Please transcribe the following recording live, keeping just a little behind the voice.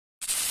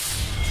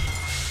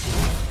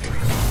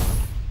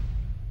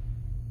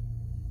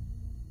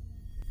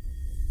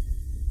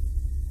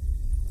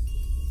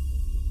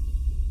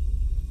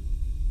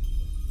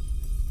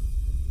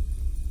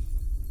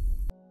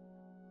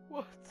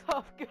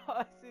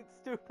it's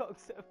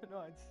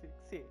StillDog796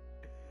 here.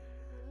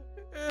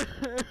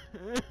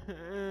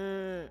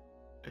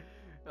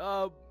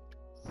 um,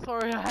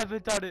 sorry I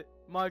haven't done a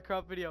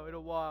Minecraft video in a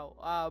while.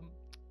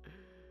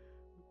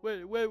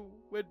 When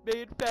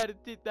me and Fanta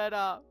did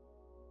that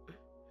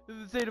the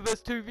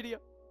Xenoverse 2 video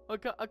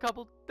a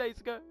couple days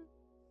ago,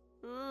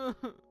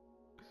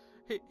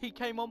 he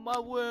came on my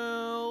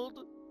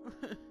world,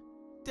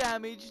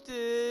 damaged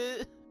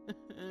it,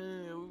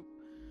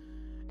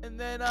 and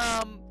then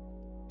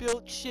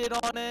built shit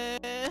on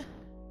it,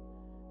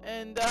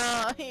 and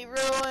he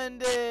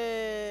ruined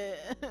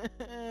it.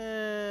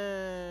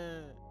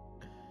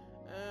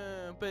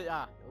 But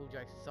all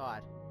jokes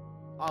aside,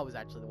 I was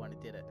actually the one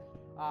who did it.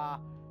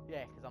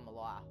 Yeah, because I'm a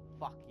liar.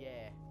 Fuck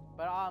yeah.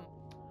 But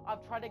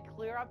I've tried to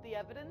clear up the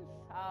evidence.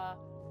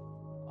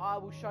 I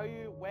will show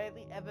you where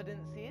the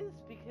evidence is,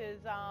 because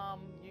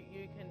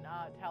you can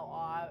tell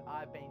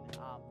I've been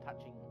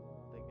touching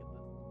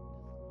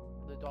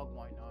the dog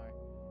won't know.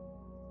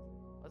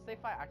 Let's see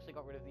if I actually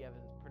got rid of the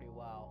evidence pretty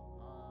well.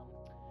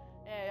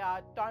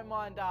 Yeah, don't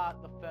mind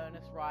the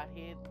furnace right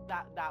here.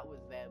 That was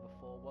there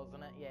before,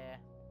 wasn't it? Yeah.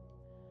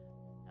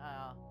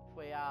 If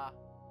we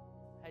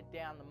head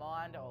down the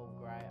mine. Oh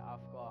great,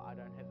 I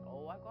don't have.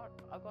 Oh, I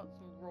got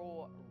some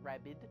raw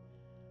rabbit.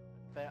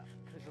 But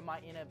because of my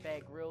inner Bear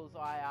Grylls,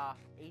 I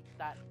eat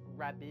that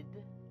rabbit.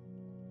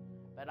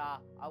 But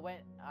I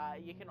went.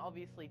 You can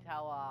obviously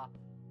tell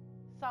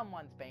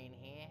someone's been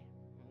here.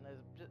 And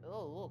there's just,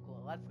 oh look,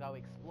 let's go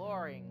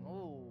exploring.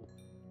 Ooh,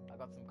 I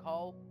got some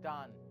coal.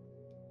 Done.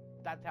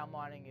 That's our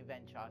mining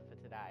adventure for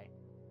today.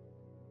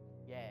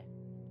 Yeah,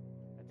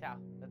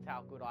 that's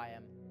how good I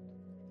am.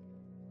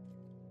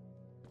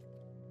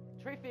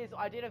 Truth is,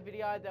 I did a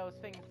video, there was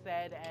things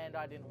said, and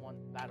I didn't want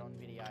that on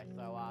video,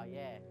 so,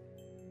 yeah.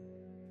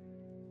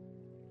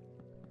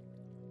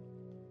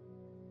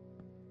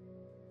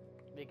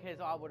 Because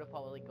I would have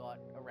probably got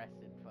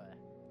arrested for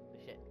the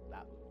shit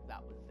that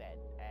was said,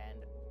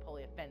 and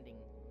probably offending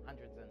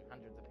hundreds and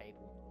hundreds of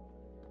people.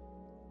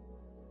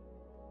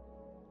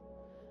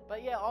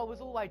 But yeah, I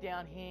was all the way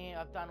down here,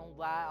 I've done all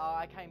that,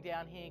 I came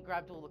down here,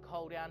 grabbed all the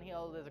coal down here,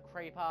 there's a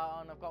creeper,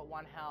 and I've got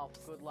 1 health,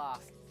 good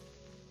luck.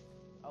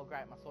 Oh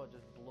great, my sword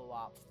just blew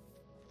up.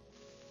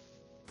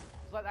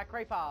 Just like that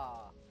creeper!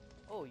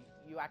 Oh,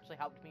 you actually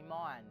helped me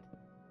mine.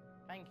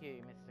 Thank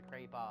you, Mr.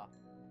 Creeper.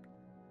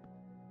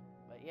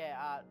 But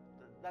yeah,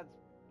 that's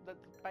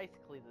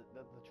basically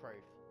the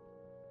truth.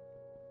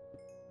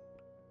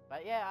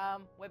 But yeah,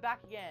 we're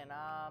back again,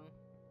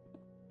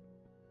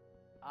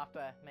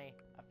 after me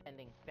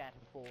offending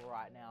Phantom 4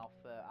 right now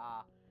for,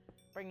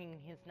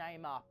 bringing his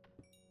name up,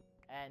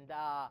 and,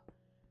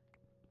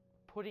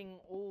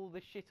 putting all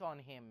the shit on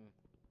him.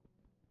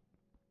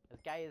 As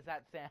gay as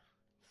that sounds.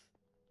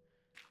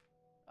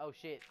 Oh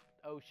shit,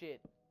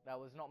 that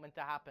was not meant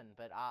to happen,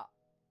 but oh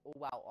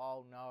well,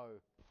 oh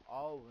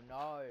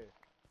no,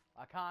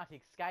 I can't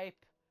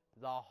escape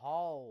the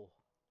hole.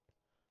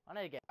 I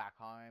need to get back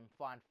home,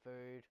 find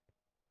food,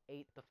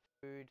 eat the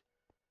food,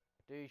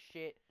 do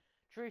shit.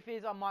 Truth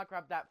is, I might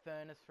grab that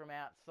furnace from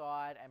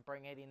outside and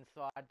bring it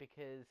inside,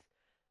 because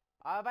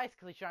I've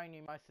basically shown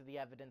you most of the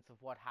evidence of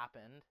what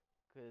happened,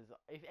 because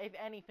if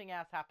anything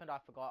else happened, I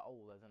forgot.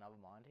 Oh, there's another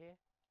mine here.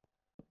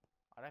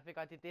 I don't think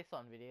I did this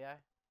on video.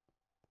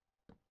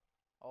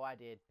 Oh, I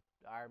did.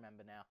 I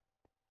remember now.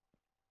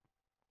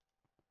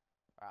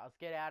 Alright, let's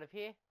get out of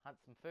here, hunt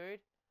some food,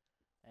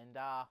 and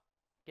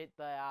get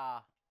the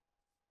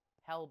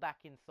hell back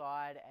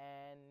inside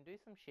and do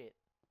some shit.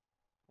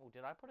 Oh,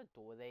 did I put a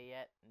door there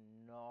yet?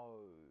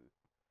 No.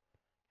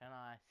 Can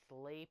I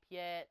sleep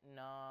yet?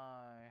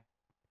 No.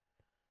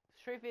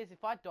 The truth is,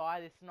 if I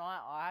die this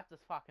night, I have to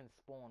fucking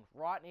spawn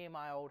right near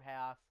my old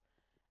house,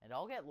 and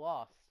I'll get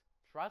lost.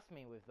 Trust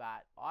me with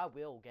that. I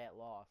will get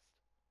lost.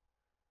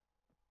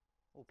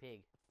 Oh,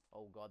 pig.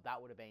 Oh, God. That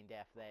would have been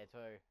death there,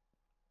 too.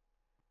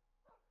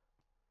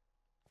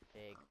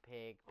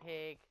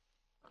 Pig.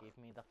 Give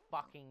me the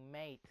fucking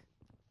meat.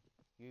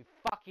 You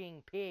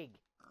fucking pig.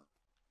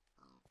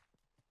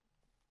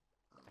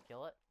 Did I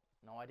kill it?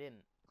 No, I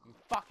didn't. You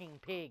fucking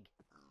pig.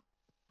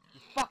 You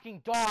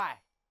fucking die.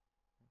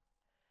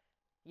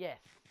 Yes.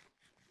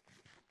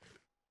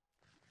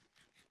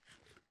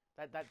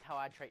 That's how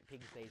I treat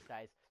pigs these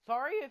days.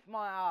 Sorry if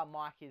my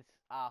mic is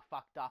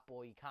fucked up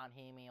or you can't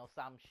hear me or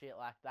some shit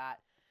like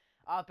that.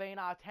 I've been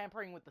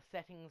tampering with the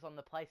settings on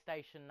the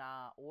PlayStation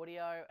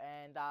audio,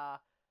 and I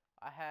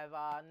have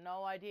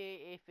no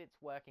idea if it's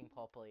working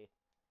properly.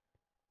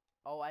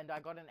 Oh, and I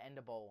got an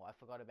ender ball. I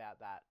forgot about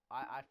that.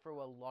 I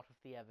threw a lot of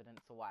the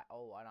evidence away.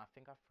 Oh, and I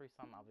think I threw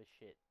some other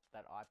shit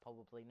that I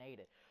probably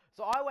needed.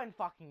 So I went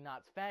fucking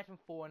nuts. Phantom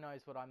 4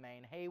 knows what I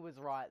mean. He was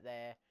right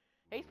there.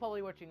 He's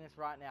probably watching this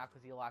right now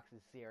because he likes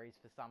his series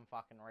for some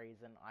fucking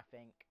reason, I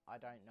think. I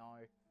don't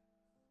know.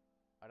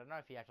 I don't know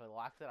if he actually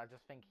likes it. I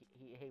just think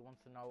he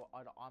wants to know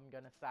what I'm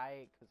going to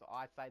say, because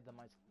I say the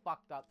most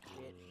fucked up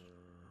shit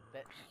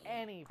that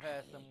any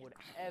person would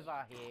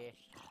ever hear.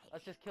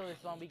 Let's just kill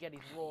this zombie, get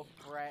his raw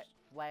flesh.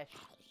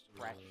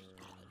 Fresh.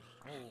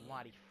 Oh,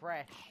 mighty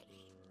fresh.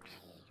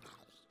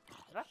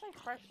 Did I say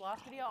fresh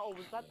last video, or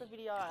was that the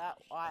video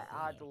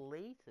I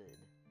deleted?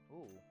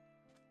 Ooh,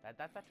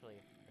 that's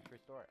actually a true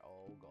story.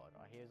 Oh god,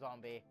 I hear a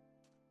zombie.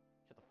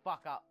 Shut the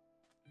fuck up.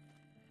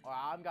 Alright,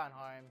 I'm going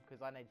home,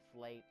 because I need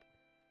sleep.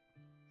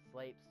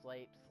 Sleep,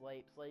 sleep,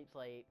 sleep, sleep,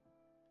 sleep.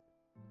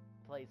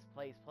 Please,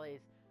 please,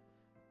 please.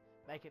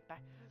 Make it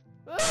back.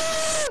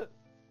 Ah!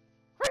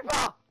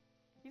 Creeper!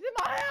 He's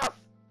in my house!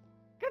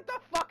 Get the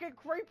fucking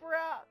creeper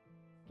out!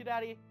 Get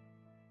out of here.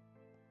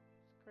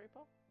 Creeper?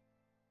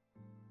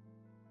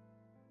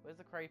 Where's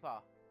the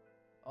creeper?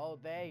 Oh,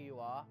 there you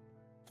are.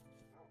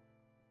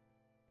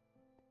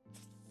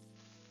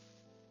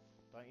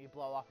 Don't you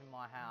blow up in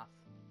my house.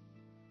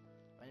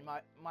 I mean,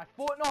 my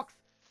Fort Knox!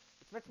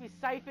 It's meant to be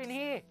safe in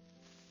here!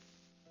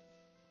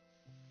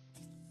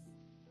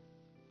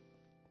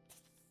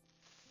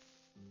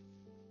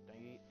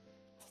 Don't you...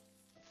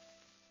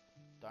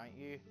 Don't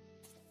you...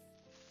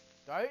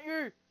 Don't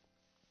you!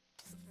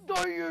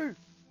 Don't you!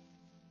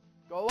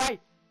 Go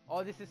away!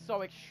 Oh, this is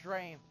so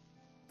extreme.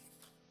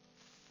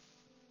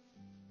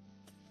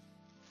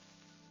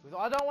 Because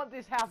I don't want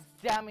this house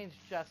damaged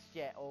just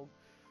yet. Oh,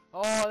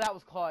 that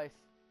was close.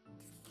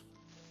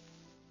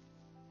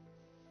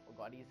 Oh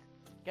god, he's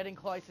getting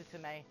closer to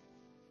me.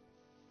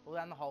 Fall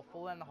down the hole,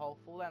 fall down the hole,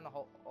 fall down the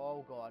hole.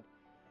 Oh god.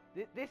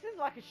 This is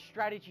like a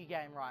strategy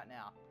game right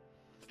now.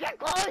 Get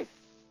close!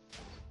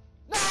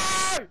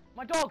 No!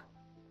 My dog!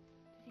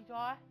 Did he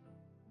die?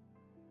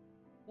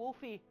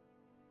 Wolfie!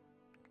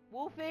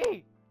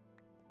 Wolfie!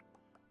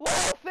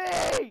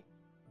 Wolfie!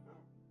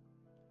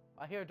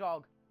 I hear a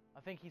dog. I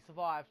think he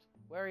survived.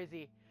 Where is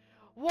he?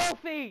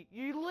 Wolfie!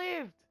 You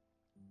lived!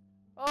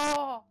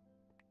 Oh!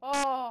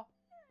 Oh!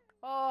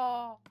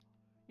 Oh!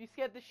 You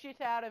scared the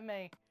shit out of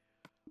me.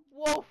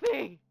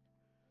 Wolfie!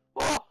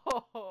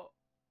 Oh!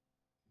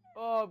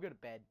 Oh, I'm going to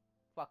bed.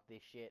 Fuck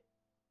this shit.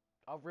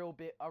 I'll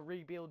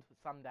rebuild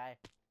someday.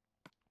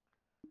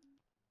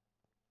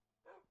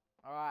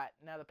 Alright,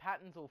 now the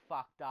pattern's all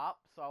fucked up,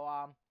 so,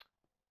 I'm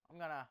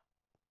gonna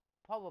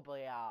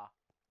probably,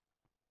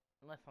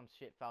 unless some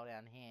shit fell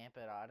down here,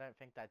 but I don't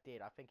think that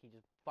did. I think he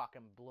just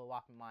fucking blew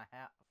up in my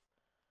house.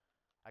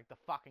 Like the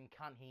fucking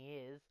cunt he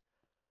is.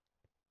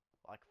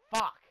 Like,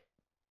 fuck!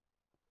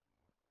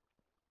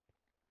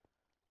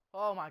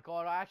 Oh my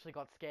god, I actually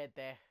got scared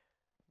there.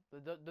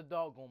 The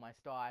dog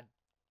almost died.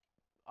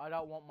 I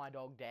don't want my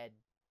dog dead.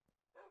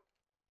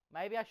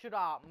 Maybe I should,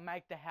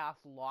 make the house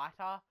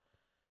lighter,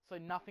 so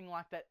nothing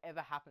like that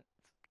ever happens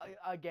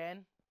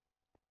again.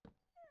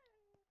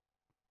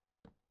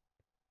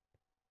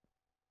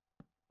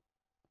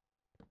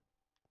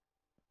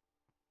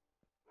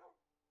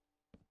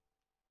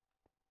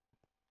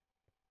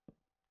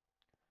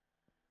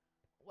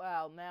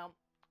 Well, now,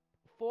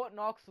 Fort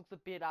Knox looks a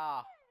bit,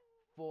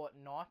 Fort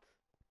Not,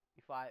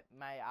 if I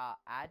may,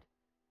 add.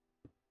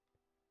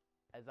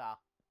 As,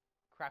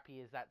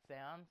 crappy as that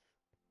sounds.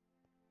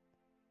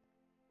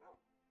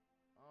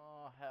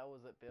 Oh, how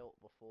was it built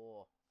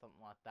before?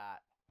 Something like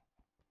that.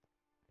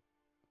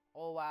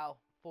 Oh, wow.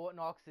 Fort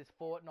Knox is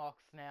Fort Knox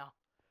now.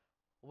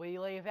 We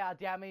leave our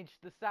damage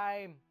the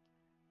same.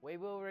 We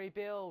will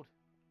rebuild.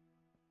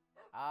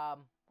 I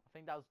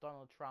think that was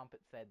Donald Trump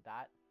that said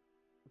that.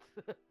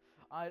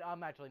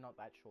 I'm actually not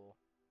that sure.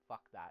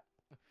 Fuck that.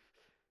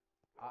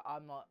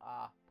 I'm not,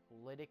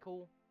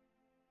 political,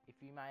 if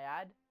you may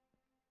add.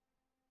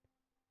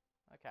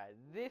 Okay,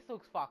 this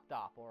looks fucked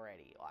up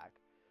already. Like,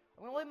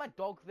 I'm gonna leave my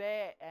dog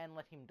there and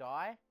let him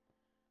die.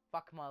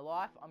 Fuck my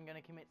life. I'm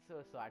gonna commit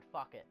suicide.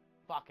 Fuck it.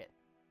 Fuck it.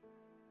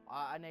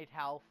 I need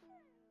health.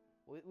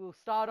 We'll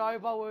start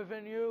over with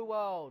a new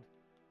world.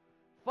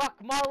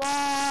 Fuck my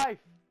life!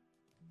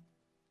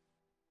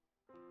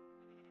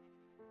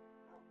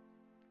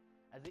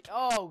 As it,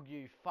 oh,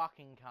 you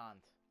fucking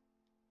cunt.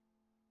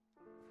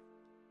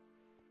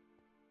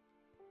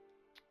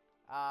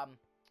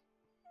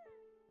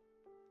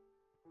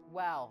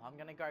 Well, I'm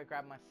gonna go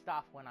grab my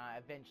stuff when I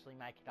eventually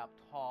make it up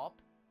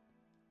top.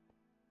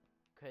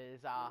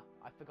 Because, I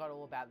forgot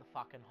all about the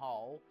fucking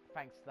hole.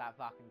 Thanks to that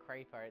fucking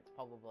creeper, it's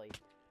probably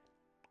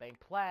been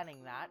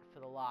planning that for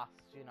the last,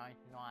 9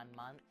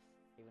 months.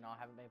 Even though I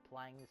haven't been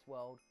playing this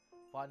world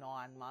for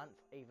 9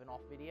 months, even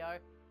off video.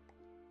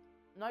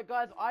 No,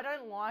 guys, I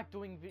don't like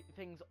doing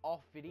things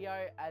off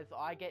video, as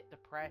I get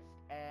depressed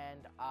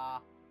and,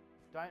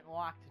 don't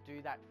like to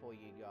do that for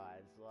you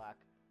guys. Like,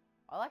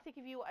 I like to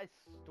give you a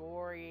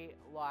story,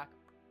 like,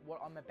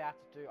 what I'm about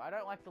to do. I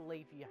don't like to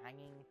leave you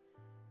hanging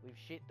with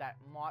shit that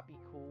might be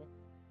cool.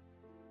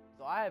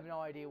 So I have no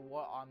idea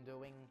what I'm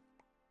doing.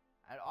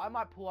 And I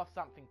might pull off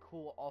something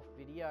cool off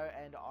video,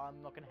 and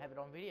I'm not going to have it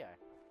on video.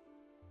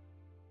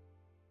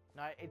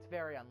 No, it's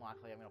very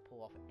unlikely I'm going to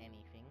pull off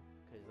anything,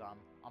 because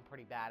I'm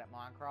pretty bad at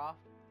Minecraft,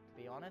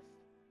 to be honest.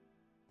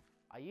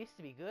 I used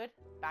to be good,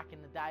 back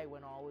in the day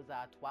when I was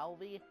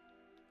 12-y.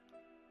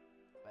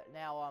 But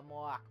now I'm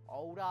like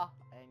older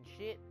and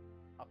shit.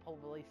 I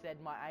probably said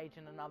my age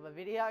in another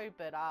video,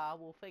 but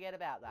we'll forget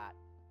about that.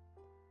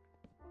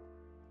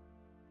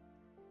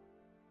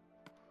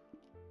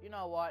 You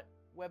know what?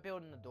 We're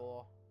building the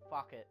door.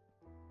 Fuck it.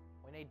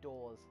 We need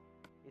doors.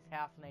 This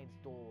house needs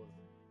doors.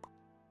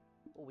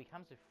 Oh, he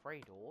comes with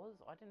 3 doors?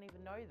 I didn't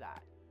even know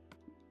that.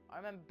 I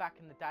remember back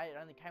in the day it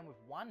only came with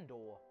 1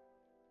 door.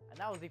 And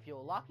that was if you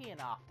were lucky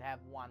enough to have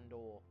 1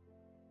 door.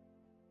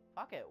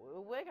 Fuck it,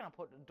 we're gonna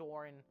put the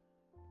door in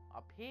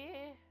up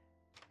here.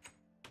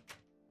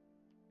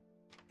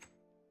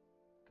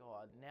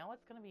 God, now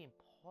it's gonna be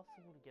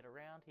impossible to get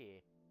around here.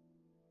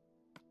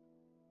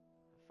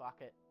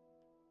 Fuck it.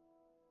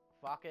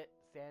 Fuck it,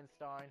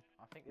 sandstone.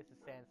 I think this is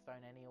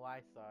sandstone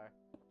anyway, so...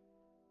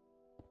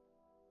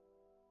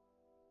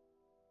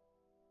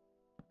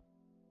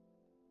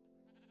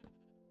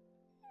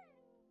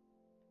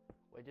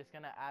 We're just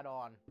gonna add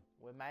on.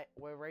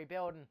 We're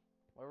rebuilding.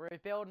 We're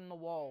rebuilding the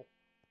wall.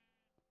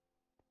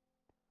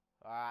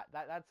 Alright,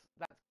 that's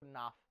good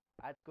enough.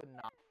 That's good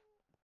enough.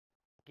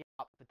 Give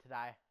up for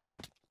today.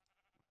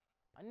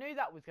 I knew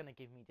that was gonna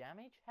give me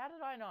damage. How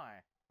did I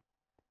know?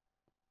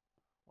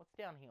 What's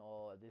down here?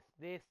 Oh,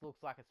 this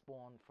looks like a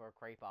spawn for a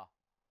creeper.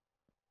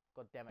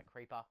 God damn it,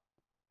 creeper.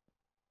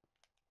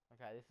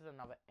 Okay, this is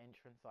another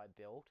entrance I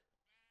built.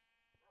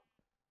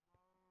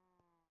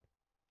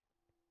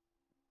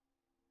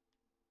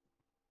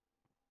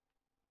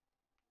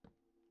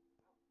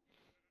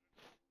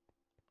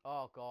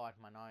 Oh god,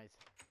 my nose.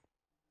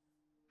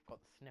 Got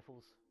the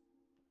sniffles.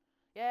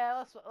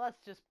 Yeah, let's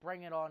just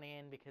bring it on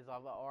in because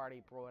I've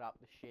already brought up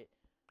the shit.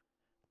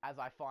 As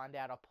I find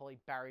out, I probably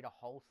buried a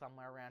hole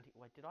somewhere around here.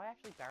 Wait, did I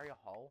actually bury a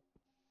hole?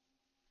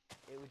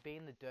 It would be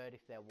in the dirt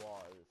if there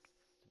was,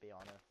 to be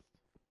honest.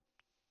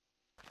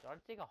 Did I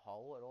dig a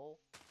hole at all?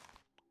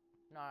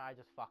 No, I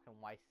just fucking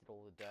wasted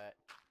all the dirt.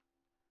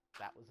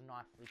 That was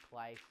nicely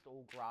placed,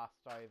 all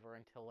grassed over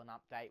until an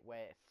update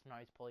where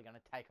snow's probably going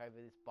to take over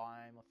this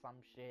biome or some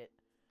shit.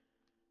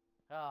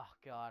 Oh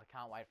god, I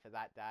can't wait for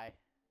that day.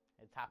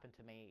 It's happened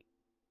to me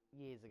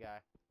years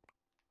ago.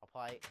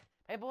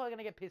 People are going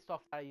to get pissed off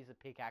that I use a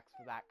pickaxe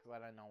for that because I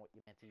don't know what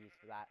you're meant to use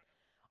for that.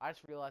 I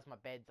just realised my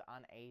bed's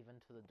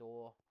uneven to the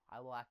door. I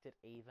liked it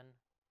even.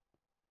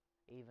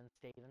 Even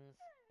Stevens.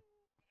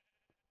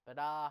 But,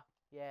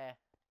 yeah.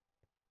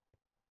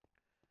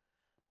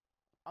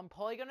 I'm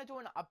probably going to do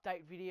an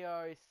update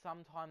video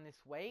sometime this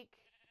week.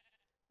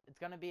 It's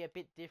going to be a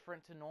bit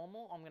different to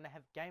normal. I'm going to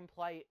have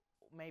gameplay,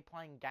 me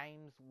playing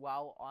games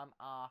while I'm,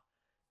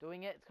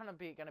 doing it. It's going to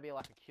be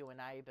like a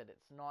Q&A, but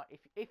it's not.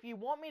 If you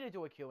want me to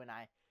do a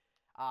Q&A,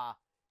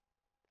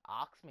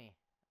 ask me.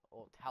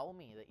 Or tell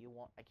me that you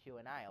want a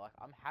Q&A. Like,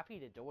 I'm happy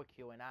to do a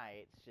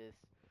Q&A. It's just...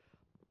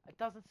 It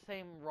doesn't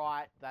seem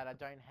right that I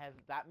don't have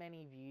that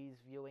many views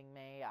viewing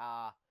me.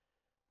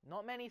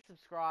 Not many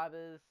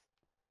subscribers.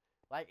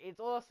 Like, it's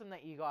awesome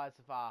that you guys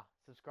have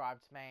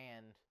subscribed to me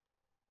and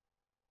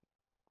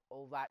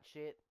all that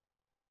shit.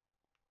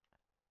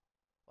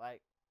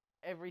 Like,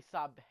 every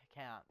sub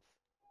counts.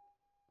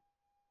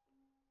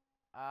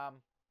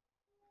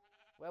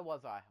 Where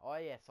was I? Oh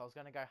yes, I was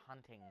gonna go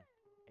hunting,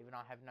 even though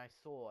I have no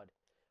sword.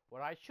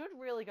 What I should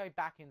really go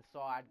back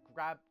inside,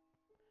 grab,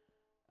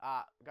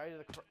 go to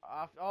the,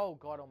 oh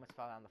god, almost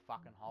fell down the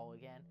fucking hole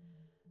again.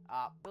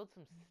 Build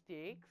some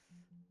sticks.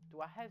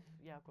 Do I have,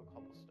 yeah, I've got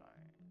cobblestone.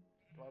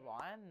 Do I have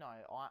iron? No,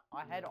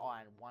 I had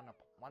iron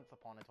once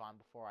upon a time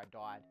before I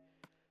died.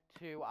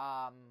 To,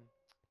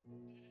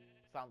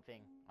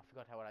 something. I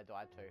forgot what I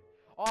died to.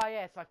 Oh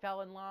yes, I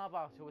fell in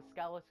lava to a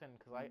skeleton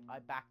because I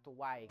backed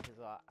away because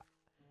I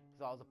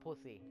was a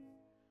pussy.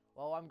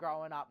 Well, I'm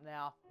growing up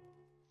now.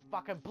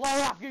 Fucking blow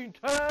up, you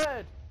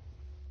turd!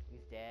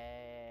 He's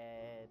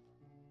dead.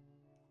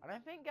 I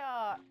don't think,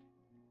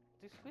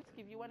 do squids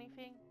give you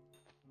anything?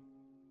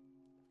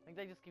 I think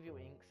they just give you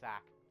an ink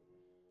sac.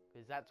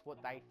 Because that's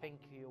what they think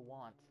you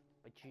want.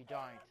 But you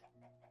don't.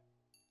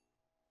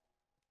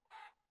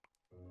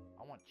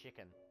 I want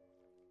chicken.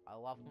 I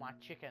love my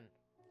chicken.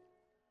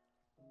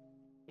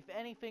 If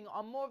anything,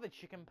 I'm more of a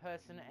chicken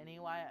person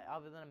anyway,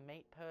 other than a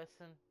meat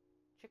person.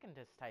 Chicken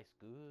just tastes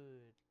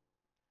good.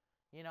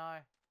 You know?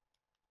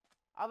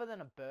 Other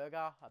than a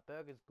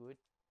burger's good.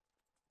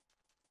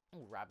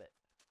 Ooh, rabbit.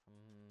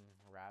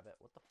 Rabbit.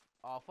 What the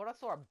oh, I thought I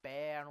saw a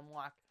bear, and I'm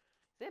like,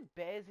 is there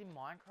bears in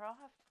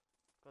Minecraft?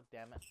 God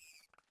damn it.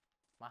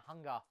 My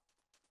hunger.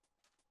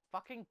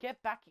 Fucking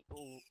get back.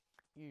 Oh,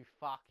 you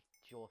fucked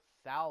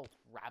yourself,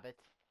 rabbit.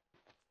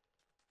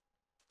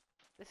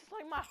 This is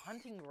like my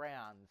hunting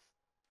grounds.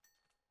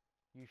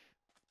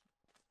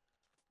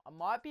 I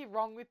might be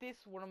wrong with this,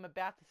 what I'm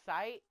about to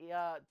say.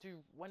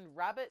 When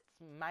rabbits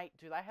mate,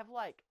 do they have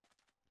like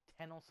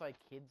 10 or so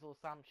kids or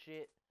some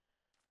shit?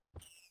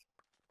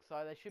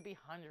 So there should be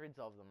hundreds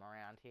of them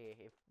around here,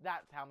 if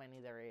that's how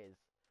many there is.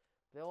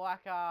 They're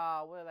like,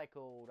 what are they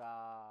called?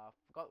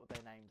 Forgot what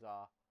their names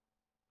are.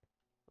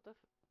 What the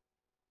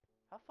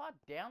how far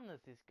down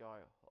does this go?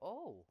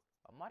 Oh,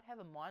 I might have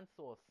a mine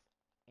source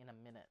in a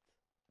minute.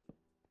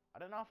 I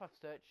don't know if I've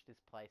searched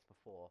this place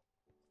before.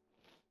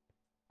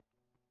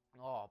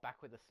 Oh,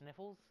 back with the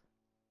sniffles.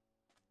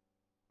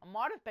 I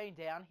might have been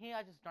down here,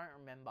 I just don't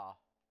remember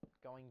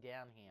going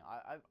down here.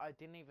 I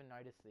didn't even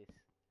notice this.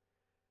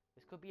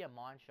 This could be a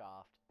mine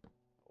shaft.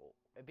 Oh,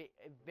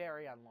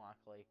 very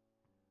unlikely.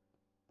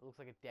 It looks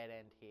like a dead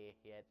end here.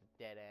 Yeah, it's a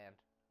dead end.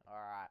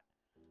 Alright.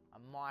 I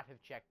might have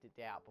checked it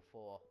out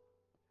before.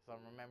 So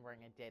I'm remembering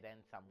a dead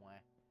end somewhere.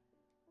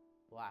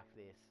 Like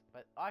this.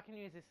 But I can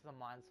use this as a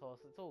mine source.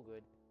 It's all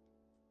good.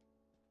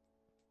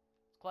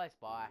 It's close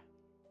by.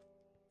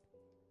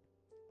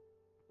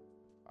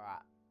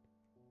 Alright.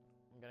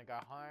 I'm gonna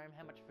go home.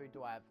 How much food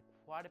do I have?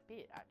 Quite a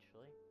bit,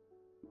 actually.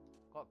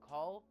 Got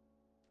coal.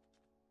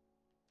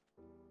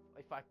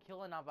 If I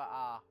kill another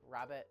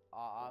rabbit,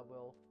 I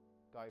will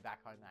go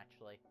back home,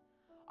 actually.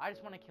 I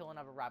just want to kill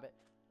another rabbit.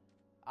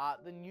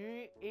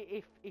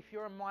 If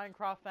you're a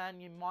Minecraft fan,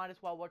 you might as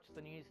well watch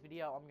the news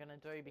video I'm gonna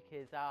do,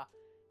 because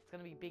it's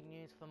gonna be big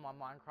news for my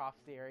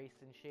Minecraft series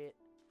and shit.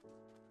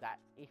 That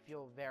if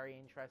you're very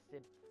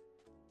interested,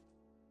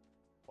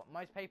 what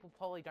most people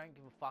probably don't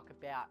give a fuck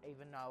about,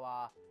 even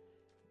though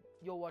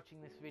you're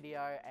watching this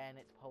video and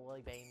it's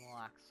probably been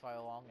like so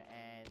long,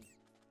 and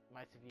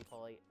most of you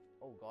probably,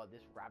 oh god,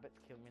 this rabbit's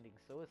committing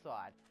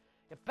suicide.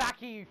 Get back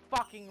here, you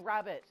fucking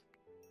rabbit!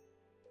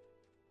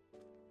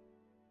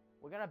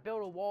 We're gonna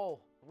build a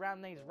wall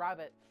around these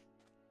rabbits.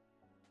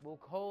 We'll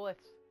call it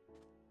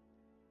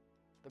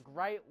the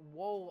Great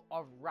Wall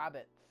of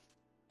Rabbits.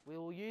 We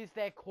will use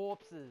their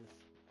corpses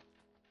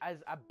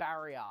as a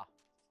barrier.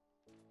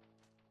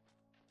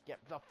 Get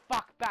the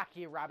fuck back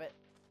here, rabbit.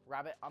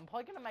 Rabbit, I'm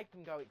probably gonna make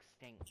them go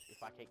extinct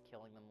if I keep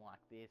killing them like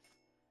this.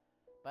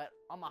 But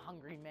I'm a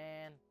hungry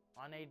man.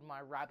 I need my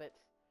rabbit.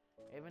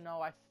 Even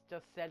though I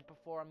just said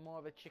before I'm more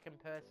of a chicken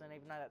person,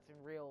 even though that's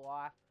in real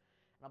life.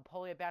 And I'm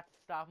probably about to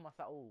starve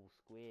myself. Oh,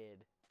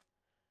 squid.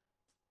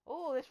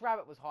 Oh, this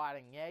rabbit was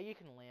hiding. Yeah, you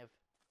can live.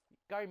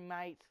 Go,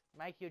 mate.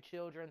 Make your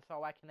children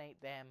so I can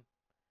eat them.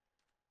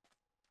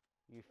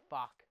 You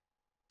fuck.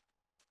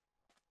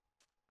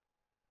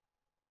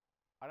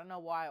 I don't know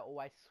why I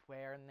always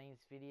swear in these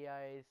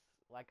videos.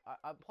 Like,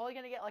 I'm probably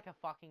gonna get like a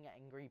fucking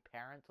angry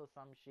parent or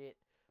some shit.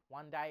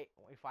 One day,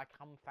 if I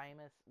come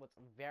famous, what's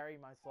very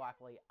most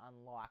likely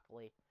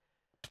unlikely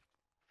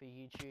for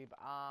YouTube.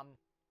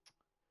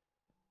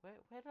 Where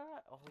did I...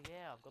 Oh,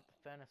 yeah, I've got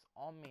the furnace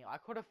on me. I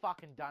could have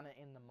fucking done it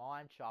in the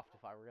mine shaft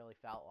if I really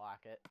felt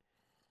like it.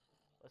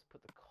 Let's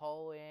put the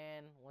coal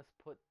in. Let's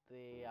put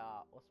the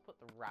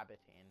rabbit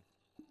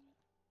in.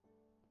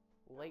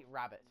 We'll eat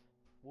rabbit.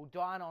 We'll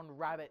dine on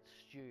rabbit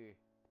stew.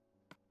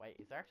 Wait,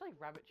 is there actually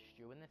rabbit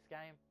stew in this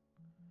game?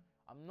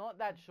 I'm not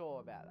that sure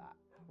about that.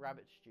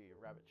 Rabbit stew,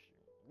 rabbit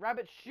stew.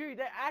 Rabbit stew!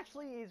 There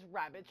actually is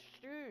rabbit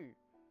stew!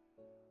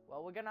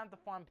 Well, we're gonna have to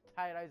find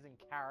potatoes and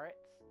carrots.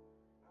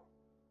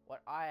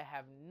 What I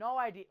have no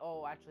idea...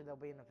 Oh, actually, they'll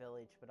be in a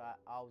village, but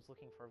I was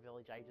looking for a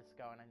village ages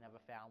ago and I never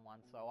found one.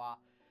 So,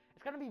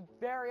 it's going to be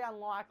very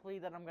unlikely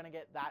that I'm going to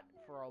get that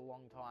for a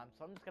long time.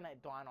 So, I'm just going to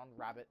dine on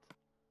rabbit.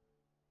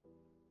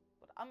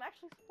 But I'm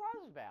actually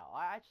surprised about.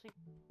 I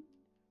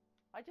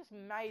just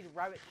made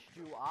rabbit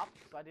stew up,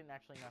 so I didn't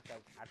actually know if there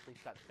was actually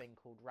such thing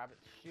called rabbit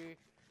stew.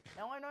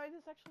 Now I know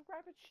there's actually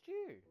rabbit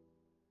stew.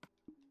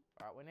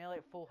 Alright, we're nearly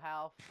at full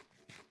health.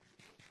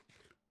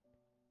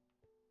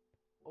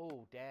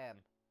 Oh, damn.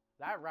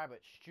 That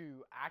rabbit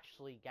stew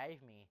actually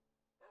gave me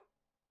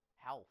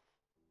health.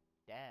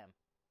 Damn.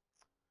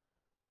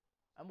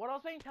 And what I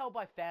was being told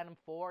by Phantom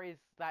 4 is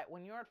that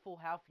when you're at full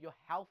health, your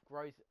health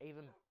grows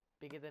even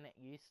bigger than it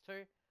used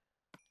to.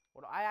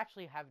 What I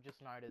actually have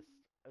just noticed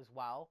as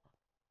well.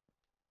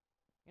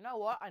 You know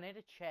what? I need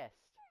a chest.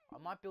 I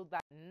might build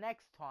that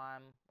next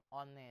time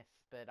on this.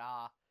 But,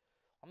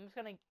 I'm just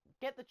gonna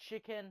get the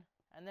chicken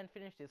and then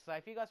finish this. So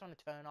if you guys want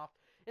to turn off,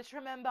 just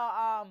remember,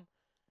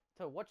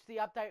 to watch the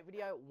update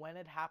video when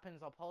it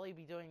happens. I'll probably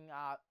be doing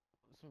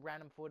some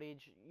random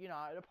footage. You know,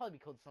 it'll probably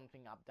be called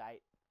something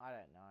update. I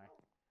don't know.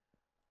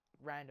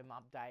 Random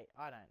update.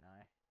 I don't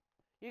know.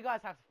 You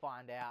guys have to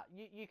find out.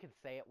 You can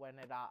see it when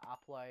it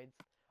uploads.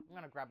 I'm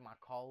gonna grab my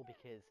coal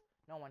because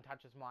no one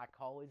touches my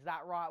coal. Is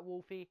that right,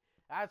 Wolfie?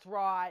 That's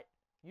right.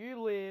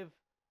 You live.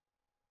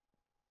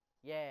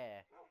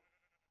 Yeah.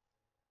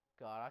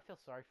 God, I feel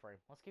sorry for him.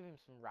 Let's give him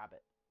some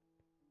rabbit.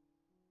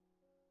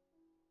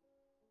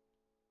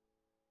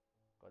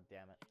 God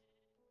damn it.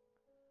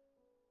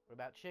 What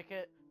about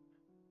chicken?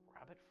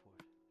 Rabbit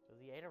foot. Does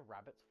he eat a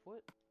rabbit's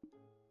foot?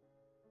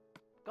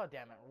 God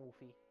damn it,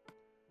 Wolfie.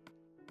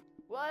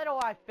 Where do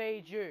I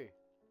feed you?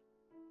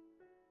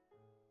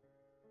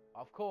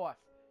 Of course.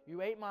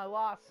 You ate my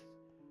last...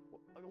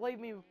 Leave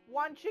me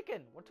one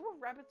chicken. What do a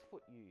rabbit's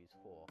foot use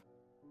for?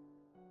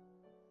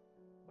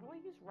 What do I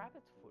use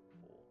rabbit's foot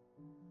for?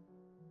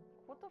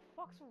 What the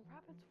fuck's a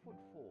rabbit's foot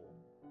for?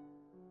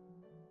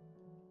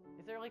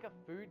 Is there like a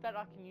food that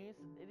I can use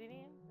it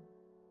in?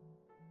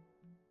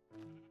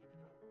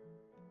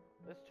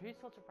 There's two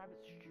sorts of rabbit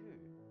stew.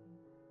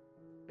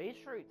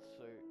 Beetroot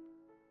soup.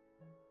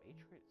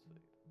 Beetroot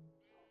soup.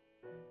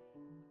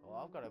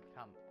 Well, I've got to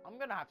become... I'm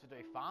going to have to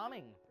do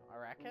farming, I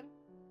reckon.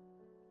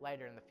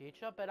 Later in the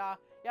future. But,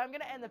 yeah, I'm going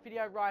to end the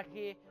video right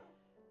here.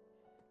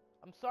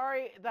 I'm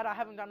sorry that I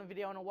haven't done a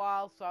video in a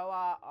while. So,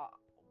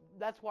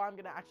 that's why I'm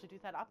going to actually do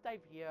that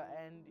update here.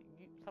 And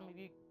some of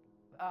you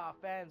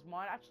fans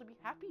might actually be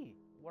happy,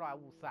 what I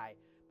will say.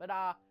 But,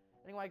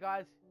 anyway,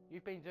 guys,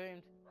 you've been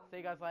doomed. See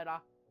you guys later.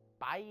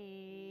 Bye.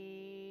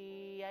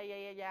 Yeah, yeah,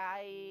 yeah,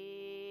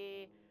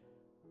 yeah.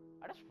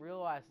 I just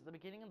realized at the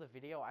beginning of the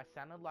video, I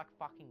sounded like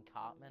fucking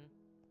Cartman.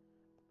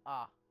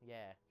 Ah,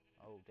 yeah.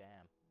 Oh,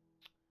 damn.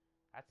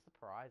 That's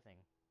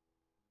surprising.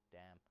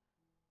 Damn.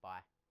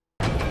 Bye.